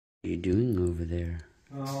What are you doing over there?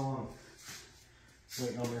 Oh,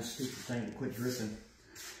 waiting on this stupid thing to quit dripping.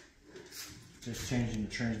 Just changing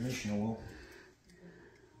the transmission oil.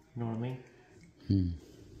 You know what I mean? You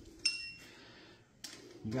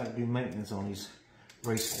got to do maintenance on these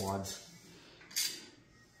race quads.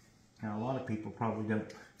 Now, a lot of people probably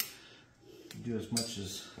don't do as much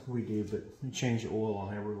as we do, but we change the oil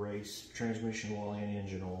on every race, transmission oil and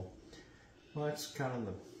engine oil. Well, that's kind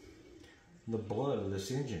of the blood of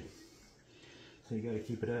this engine. So you got to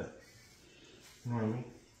keep it up. You know what I mean?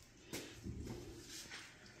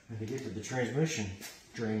 And to get to the transmission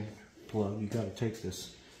drain plug, you got to take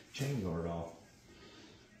this chain guard off.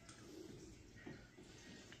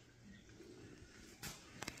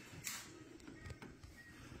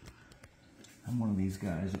 I'm one of these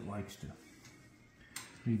guys that likes to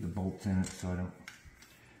leave the bolts in it so I don't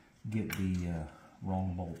get the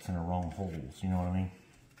wrong bolts in the wrong holes. You know what I mean?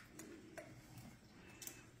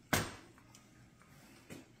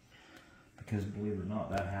 Because believe it or not,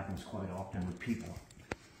 that happens quite often with people.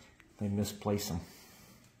 They misplace them.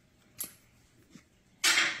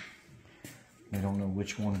 They don't know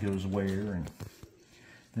which one goes where, and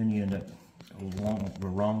then you end up along the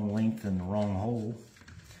wrong length and the wrong hole.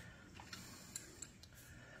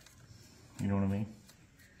 You know what I mean?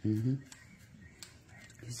 Mm-hmm.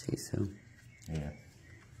 You say so. Yeah.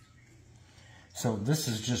 So this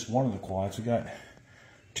is just one of the quads. We got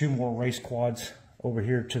two more race quads over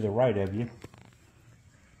here to the right of you.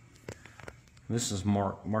 This is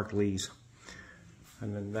Mark Lee's.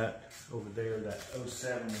 And then that over there, that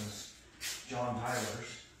 07 is John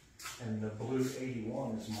Tyler's. And the blue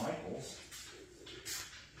 81 is Michael's.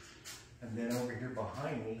 And then over here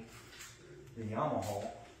behind me, the Yamaha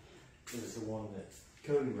is the one that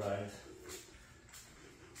Cody rides.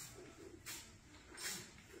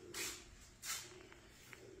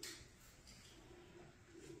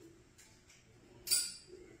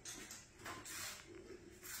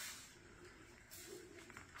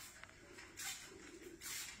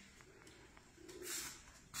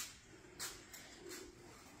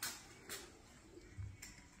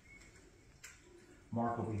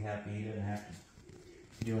 Mark will be happy he doesn't have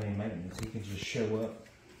to do any maintenance. He can just show up,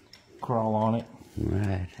 crawl on it,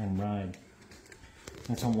 and ride.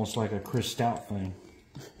 It's almost like a Chris Stout thing.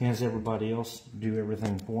 He has everybody else do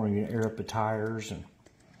everything for him. You air up the tires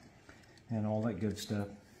and all that good stuff.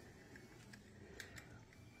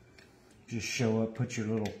 Just show up, put your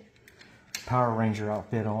little Power Ranger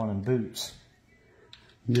outfit on and boots.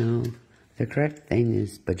 No, the correct thing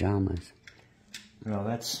is pajamas. No,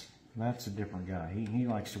 that's a different guy. He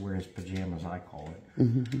likes to wear his pajamas, I call it.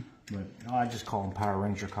 Mm-hmm. But I just call them Power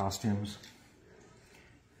Ranger costumes.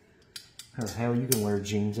 Because hell, you can wear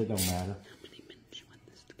jeans, it don't matter. How many minutes you want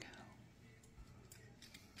this to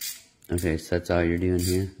go? Okay, so that's all you're doing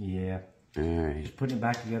here? Yeah. Alright. Just putting it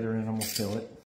back together and I'm going to fill it.